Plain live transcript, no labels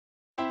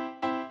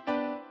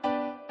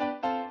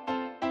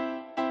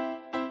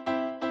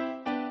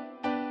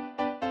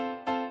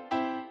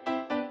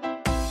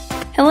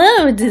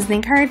Hello,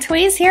 Disney Car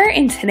Toys here,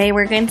 and today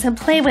we're going to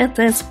play with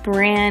this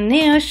brand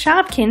new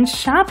Shopkins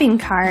shopping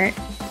cart.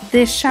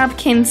 This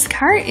Shopkins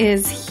cart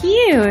is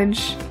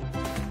huge.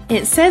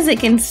 It says it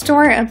can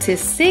store up to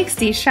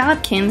 60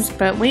 Shopkins,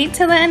 but wait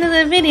till the end of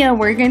the video,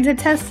 we're going to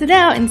test it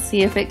out and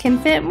see if it can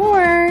fit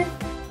more.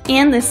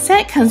 And the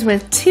set comes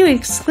with 2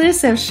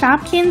 exclusive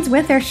Shopkins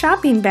with their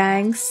shopping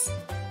bags.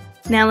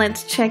 Now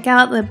let's check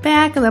out the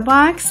back of the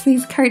box.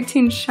 These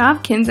cartoon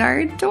Shopkins are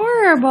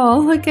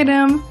adorable. Look at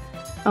them.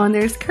 Oh, and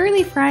there's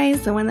Curly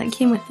Fries, the one that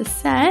came with the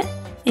set.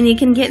 And you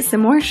can get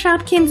some more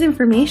Shopkins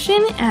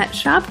information at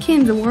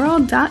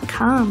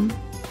shopkinsworld.com.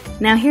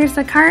 Now here's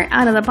the cart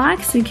out of the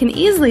box. You can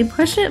easily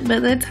push it,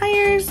 but the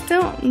tires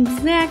don't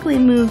exactly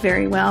move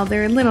very well.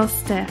 They're a little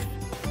stiff.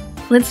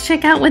 Let's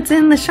check out what's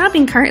in the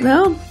shopping cart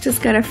though.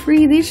 Just gotta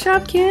free these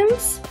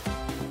Shopkins.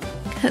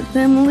 Cut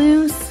them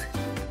loose.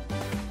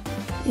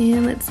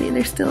 And let's see,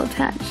 they're still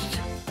attached.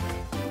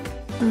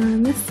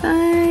 On this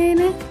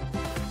side.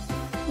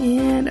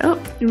 And,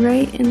 oh,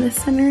 right in the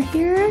center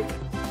here.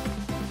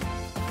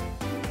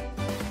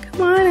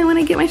 Come on, I want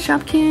to get my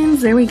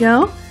Shopkins. There we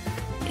go.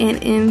 And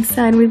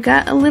inside we've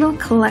got a little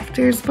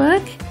collector's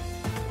book.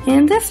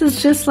 And this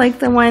is just like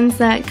the ones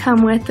that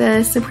come with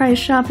the surprise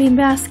shopping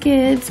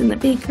baskets and the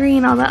bakery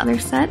and all the other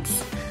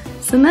sets.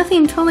 So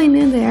nothing totally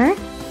new there.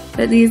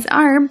 But these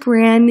are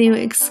brand new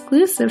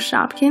exclusive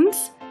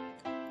Shopkins.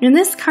 And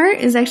this cart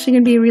is actually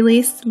going to be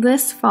released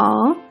this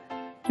fall.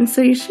 And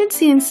so you should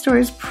see in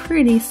stores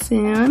pretty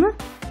soon.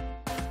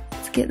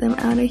 Let's get them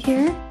out of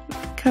here.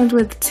 Comes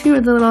with 2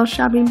 of the little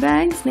shopping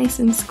bags, nice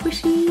and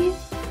squishy.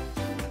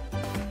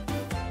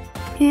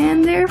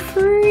 And they're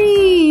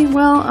free!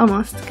 Well,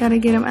 almost. Gotta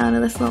get them out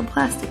of this little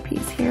plastic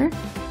piece here.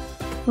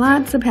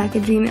 Lots of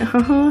packaging.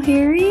 Oh,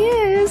 here he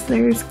is!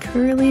 There's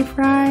Curly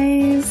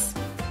Fries.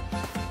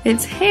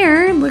 Its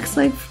hair looks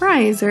like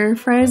fries, or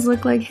fries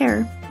look like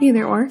hair.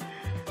 Either or.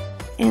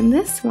 And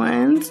this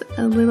one's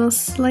a little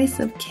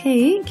slice of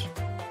cake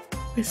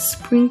with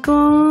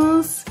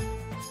sprinkles.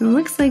 It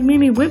looks like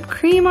maybe whipped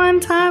cream on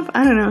top.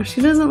 I don't know.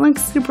 She doesn't look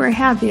super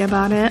happy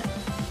about it.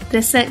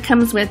 This set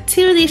comes with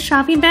 2 of these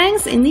shopping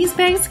bags, and these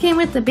bags came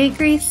with the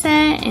bakery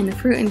set and the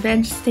fruit and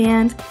veg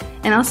stand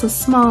and also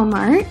Small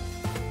Mart.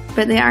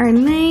 But they are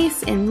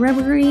nice and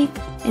rubbery,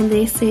 and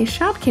they say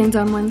Shopkins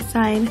on one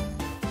side.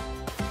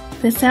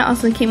 The set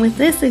also came with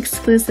this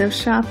exclusive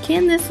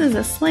Shopkin. This is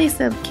a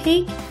slice of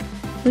cake.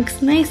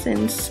 Looks nice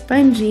and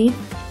spongy,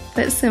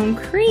 but some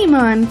cream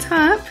on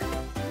top,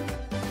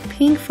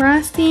 pink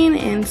frosting,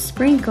 and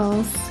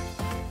sprinkles.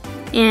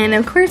 And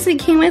of course it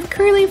came with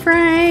Curly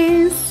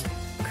Fries.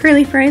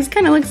 Curly Fries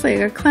kind of looks like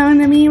a clown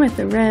to me with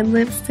the red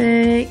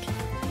lipstick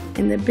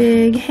and the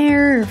big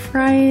hair or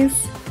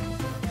fries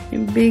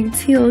and big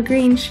teal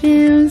green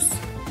shoes.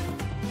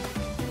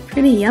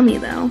 Pretty yummy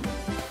though.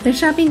 The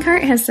shopping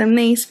cart has some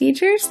nice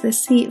features. The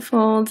seat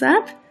folds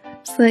up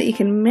so that you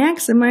can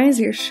maximize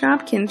your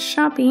Shopkins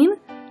shopping,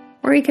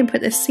 or you can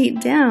put the seat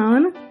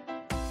down.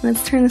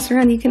 Let's turn this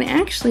around. You can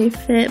actually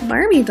fit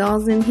Barbie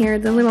dolls in here,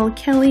 the little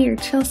Kelly or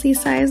Chelsea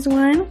sized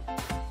one.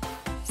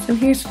 So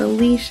here's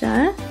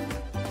Felicia.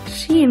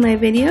 She in my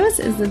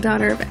videos is the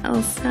daughter of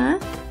Elsa.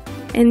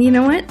 And you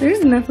know what? There's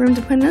enough room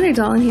to put another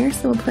doll in here,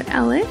 so we'll put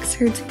Alex,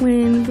 her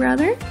twin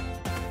brother.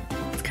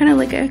 It's kind of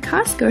like a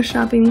Costco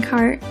shopping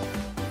cart.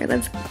 Here,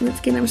 let's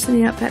get them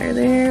sitting up better.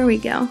 There we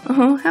go.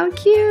 Oh, how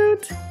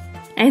cute!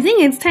 I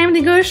think it's time to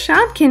go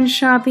Shopkins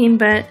shopping,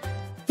 but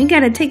we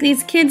gotta take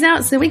these kids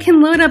out so we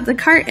can load up the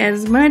cart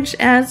as much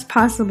as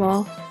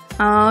possible.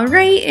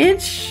 Alright,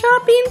 it's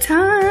shopping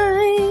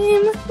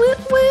time! Woo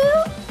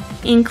woo!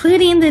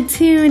 Including the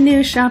 2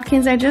 new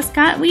Shopkins I just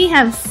got, we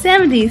have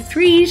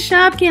 73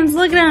 Shopkins!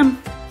 Look at them!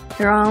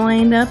 They're all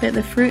lined up at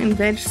the fruit and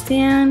veg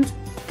stand.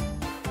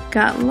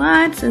 Got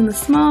lots in the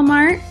Small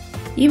Mart.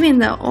 Even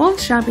the old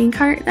shopping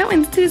cart, that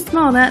one's too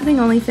small. That thing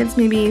only fits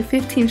maybe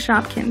 15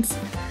 Shopkins.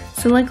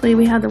 So luckily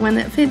we have the one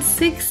that fits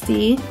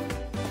 60,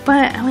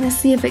 but I want to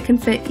see if it can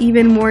fit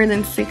even more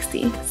than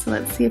 60. So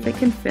let's see if it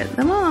can fit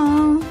them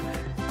all.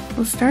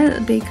 We'll start at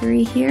the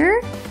bakery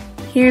here.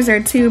 Here's our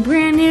 2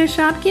 brand new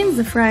Shopkins,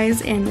 the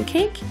fries and the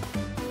cake.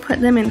 Put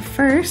them in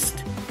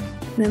first.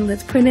 Then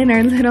let's put in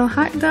our little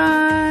hot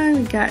dog.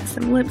 We got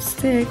some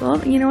lipstick.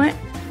 Well, you know what?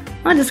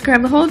 I'll just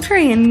grab the whole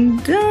tray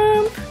and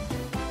dump.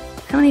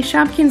 How many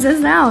Shopkins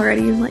is that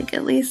already? Like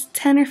at least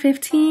 10 or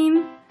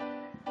 15?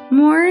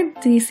 More?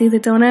 Do you see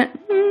the donut?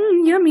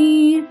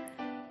 Yummy!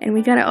 And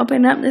we gotta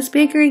open up this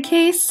bakery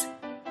case.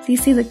 Do you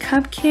see the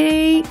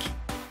cupcake?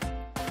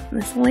 And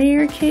this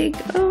layer cake.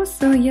 Oh,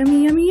 so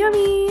yummy, yummy,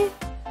 yummy!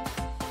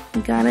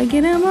 We gotta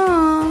get them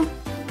all.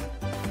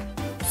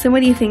 So what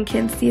do you think,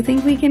 kids? Do you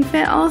think we can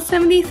fit all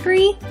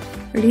 73?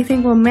 Or do you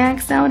think we'll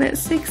max out at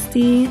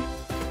 60?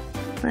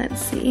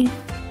 Let's see.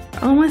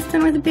 Almost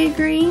done with the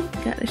bakery.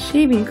 Got the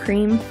shaving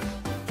cream.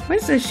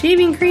 What's the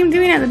shaving cream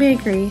doing at the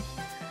bakery?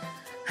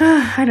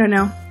 I don't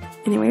know.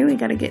 Anyway, we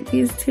gotta get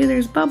these 2.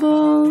 There's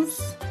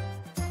bubbles.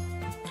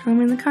 Throw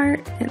them in the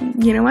cart.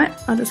 And you know what?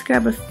 I'll just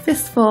grab a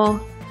fistful.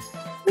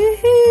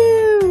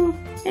 Woohoo!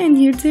 And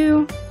you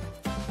too.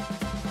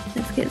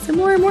 get some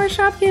more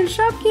Shopkins,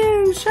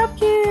 Shopkins,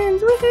 Shopkins,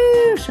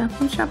 woohoo!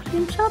 Shopkins,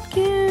 Shopkins,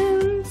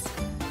 Shopkins.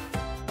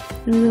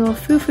 And a little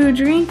foo-foo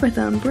drink with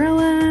an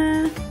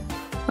umbrella.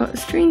 Oh,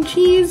 string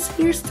cheese,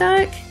 you're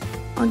stuck?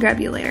 I'll grab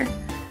you later.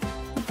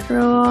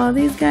 Throw all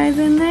these guys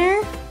in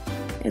there.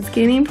 It's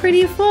getting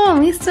pretty full.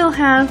 We still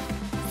have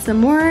some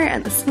more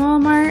at the small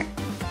mart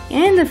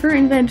and the fruit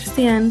and veg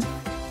stand.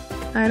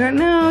 I don't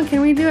know,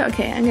 can we do it?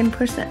 Okay, I'm gonna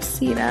push that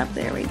seat up.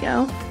 There we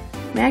go.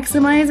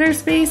 Maximize our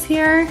space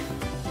here.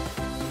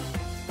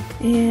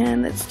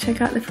 And let's check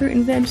out the fruit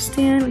and veg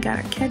stand. We got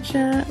our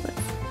ketchup,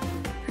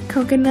 our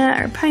coconut,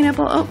 our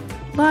pineapple. Oh,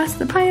 lost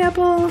the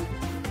pineapple.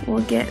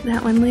 We'll get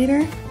that one later.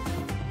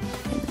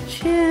 And the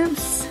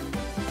chips.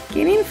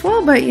 Getting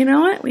full, but you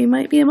know what? We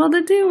might be able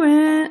to do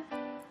it.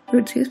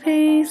 Ooh,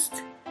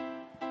 toothpaste.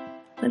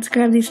 Let's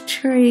grab these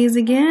trays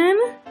again.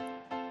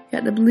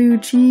 Got the blue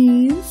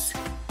cheese.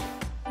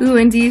 Ooh,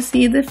 and do you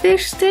see the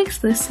fish sticks?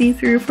 The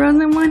see-through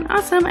frozen one?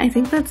 Awesome, I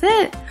think that's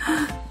it.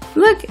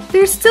 Look,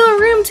 there's still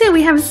room too.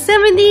 We have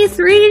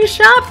 73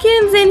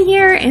 Shopkins in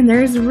here, and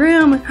there's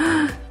room.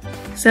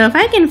 So if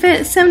I can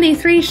fit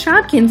 73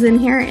 Shopkins in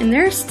here, and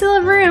there's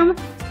still room,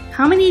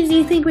 how many do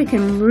you think we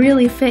can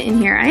really fit in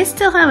here? I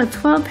still have a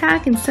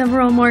 12-pack and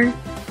several more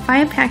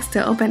 5-packs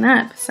to open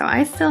up, so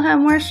I still have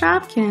more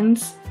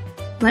Shopkins.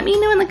 Let me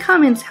know in the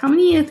comments how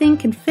many you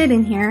think can fit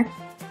in here.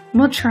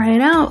 We'll try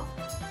it out.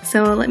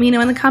 So let me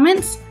know in the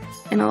comments,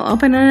 and I'll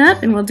open it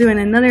up and we'll do it in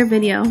another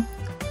video.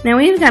 Now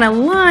we've got a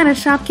lot of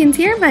Shopkins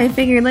here, but I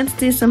figured let's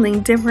do something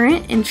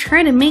different and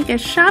try to make a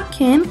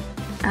Shopkin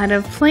out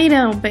of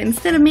Play-Doh. But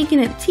instead of making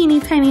it teeny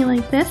tiny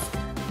like this,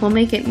 we'll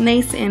make it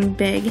nice and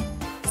big.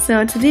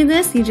 So to do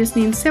this, you just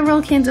need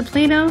several cans of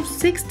Play-Doh,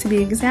 6 to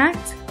be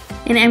exact.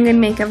 And I'm going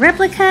to make a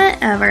replica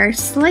of our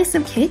slice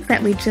of cake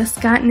that we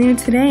just got new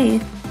today.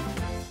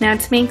 Now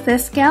to make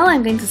this gal,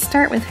 I'm going to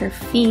start with her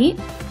feet.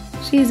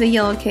 She's a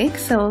yellow cake,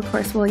 so of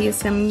course we'll use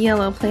some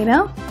yellow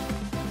Play-Doh.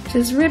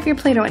 Just rip your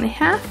Play-Doh in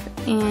half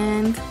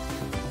and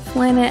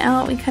flatten it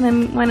out. We kind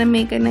of want to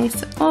make a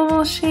nice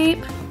oval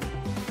shape.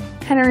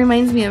 Kind of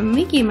reminds me of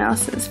Mickey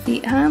Mouse's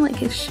feet, huh? Like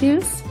his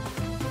shoes.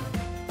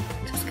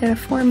 Just gotta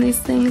form these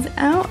things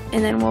out,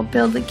 and then we'll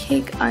build the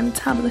cake on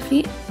top of the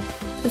feet.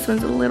 This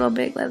one's a little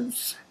big.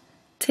 Let's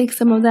take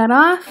some of that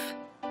off.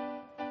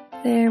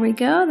 There we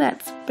go.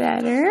 That's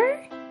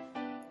better.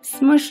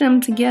 Smush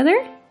them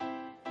together.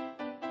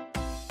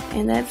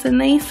 And that's a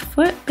nice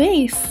foot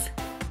base.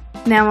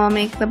 Now I'll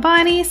make the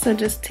body, so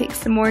just take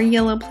some more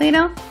yellow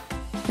Play-Doh.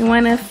 We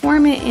want to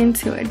form it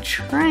into a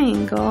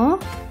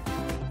triangle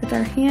with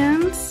our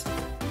hands.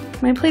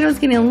 My Play-Doh is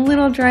getting a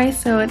little dry,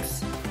 so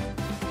it's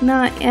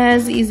not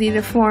as easy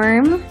to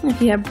form. If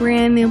you have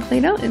brand new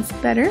Play-Doh, it's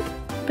better,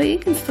 but you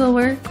can still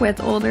work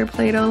with older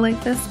Play-Doh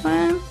like this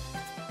one.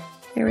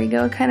 There we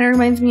go, kind of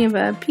reminds me of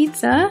a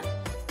pizza.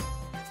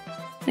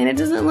 And it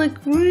doesn't look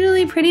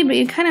really pretty, but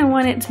you kind of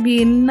want it to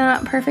be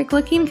not perfect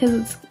looking because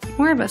it's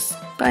more of a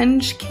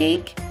sponge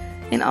cake,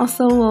 and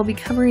also we'll be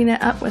covering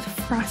it up with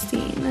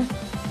frosting.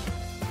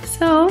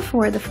 So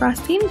for the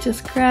frosting,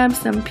 just grab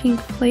some pink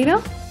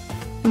Play-Doh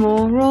and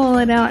we'll roll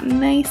it out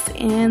nice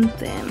and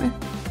thin.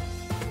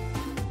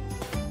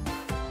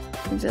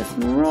 And just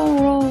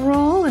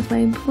roll with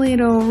my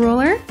Play-Doh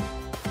roller.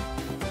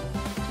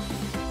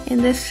 And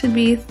this should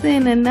be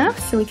thin enough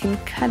so we can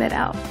cut it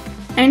out.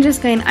 I'm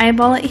just going to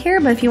eyeball it here,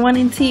 but if you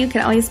wanted to, you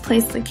could always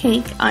place the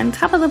cake on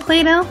top of the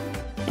Play-Doh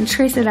and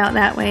trace it out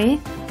that way.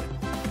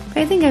 But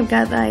I think I've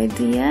got the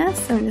idea,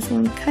 so I'm just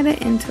going to cut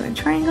it into a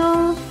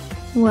triangle.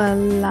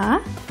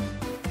 Voila!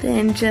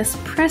 Then just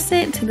press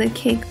it to the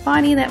cake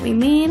body that we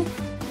made.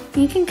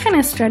 You can kind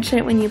of stretch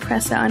it when you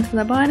press it onto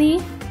the body.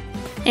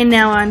 And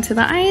now onto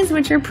the eyes,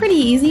 which are pretty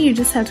easy. You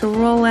just have to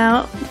roll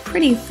out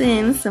pretty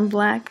thin some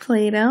black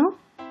Play-Doh.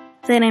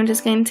 Then I'm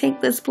just going to take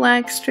this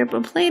black strip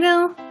of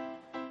Play-Doh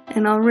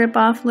and I'll rip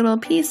off little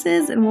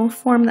pieces and we'll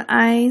form the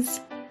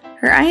eyes.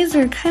 Her eyes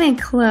are kind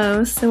of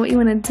closed, so what you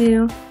want to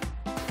do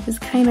is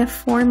kind of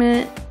form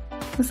it.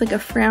 Looks like a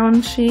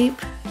frown shape.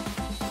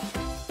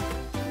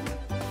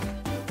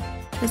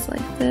 Just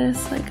like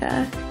this, like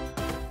a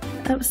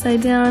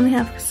upside down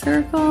half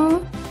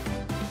circle.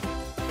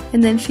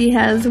 And then she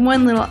has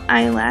one little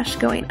eyelash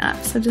going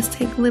up, so just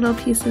take little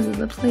pieces of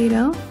the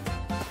Play-Doh.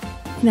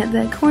 And at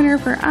the corner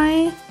of her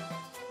eye,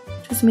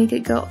 just make it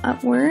go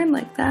upward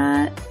like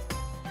that.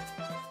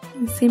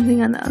 And same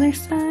thing on the other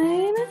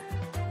side.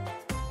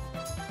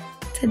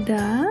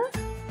 Ta-da!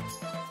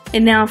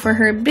 And now for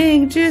her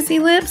big juicy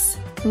lips,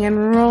 I'm going to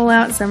roll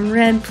out some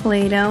red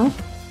Play-Doh.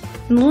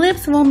 And the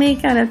lips we'll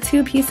make out of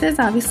 2 pieces,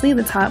 obviously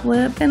the top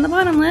lip and the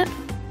bottom lip.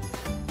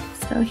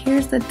 So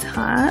here's the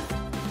top.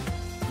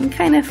 And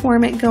kind of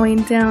form it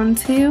going down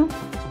too.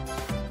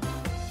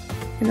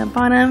 And the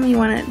bottom, you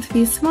want it to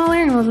be smaller,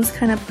 and we'll just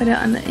kind of put it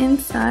on the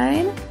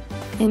inside.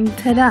 And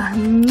ta-da!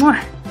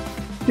 Mwah!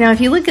 Now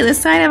if you look at the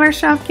side of our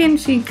Shopkin,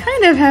 she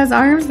kind of has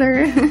arms.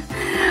 They're,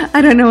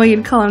 I don't know what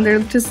you'd call them, they're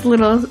just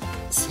little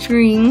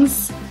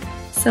strings.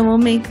 So we'll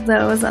make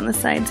those on the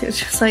side too. It's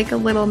just like a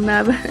little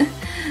nub.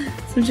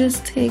 So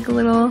just take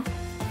little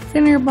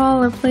thinner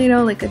ball of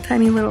Play-Doh, like a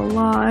tiny little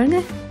log.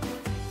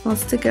 I'll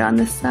stick it on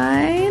the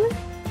side,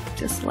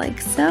 just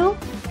like so.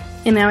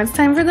 And now it's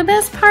time for the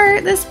best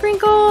part, the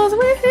sprinkles,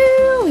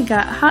 woohoo! We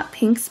got hot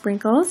pink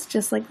sprinkles,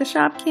 just like the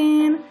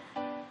Shopkin,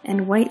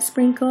 and white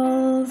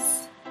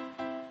sprinkles,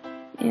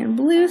 and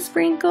blue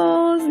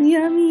sprinkles,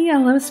 yummy, I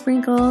love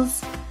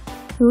sprinkles.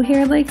 Who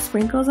here likes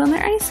sprinkles on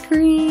their ice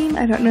cream?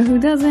 I don't know who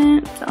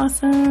doesn't, it's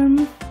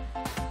awesome.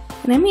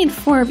 And I made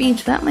 4 of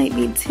each, that might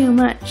be too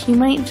much. You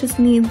might just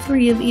need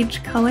 3 of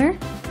each color,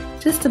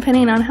 just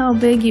depending on how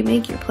big you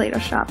make your Play-Doh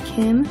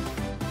Shopkin.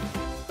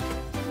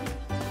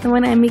 The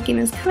one I'm making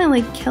is kind of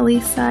like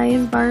Kelly's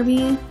size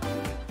Barbie,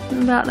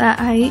 about that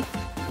height.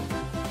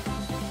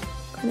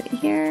 Put it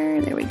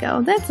here, there we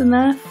go, that's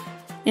enough.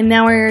 And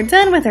now we're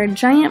done with our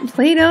giant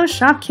Play-Doh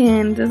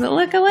Shopkin. Does it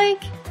look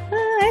alike?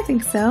 I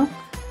think so.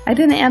 I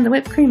didn't add the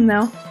whipped cream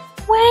though.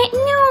 What?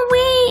 No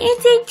way!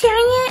 It's a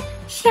giant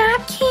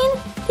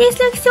Shopkin? This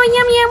looks so yummy,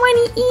 I want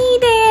to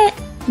eat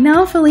it!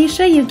 No,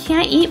 Felicia, you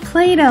can't eat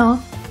Play-Doh.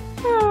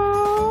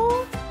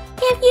 Aww.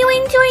 If you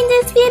enjoyed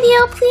this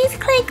video, please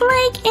click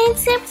like and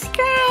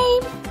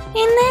subscribe. And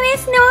let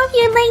us know if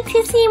you'd like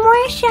to see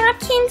more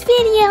Shopkins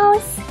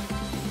videos.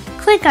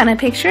 Click on a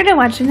picture to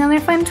watch another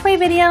fun toy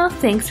video.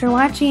 Thanks for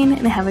watching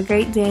and have a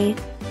great day.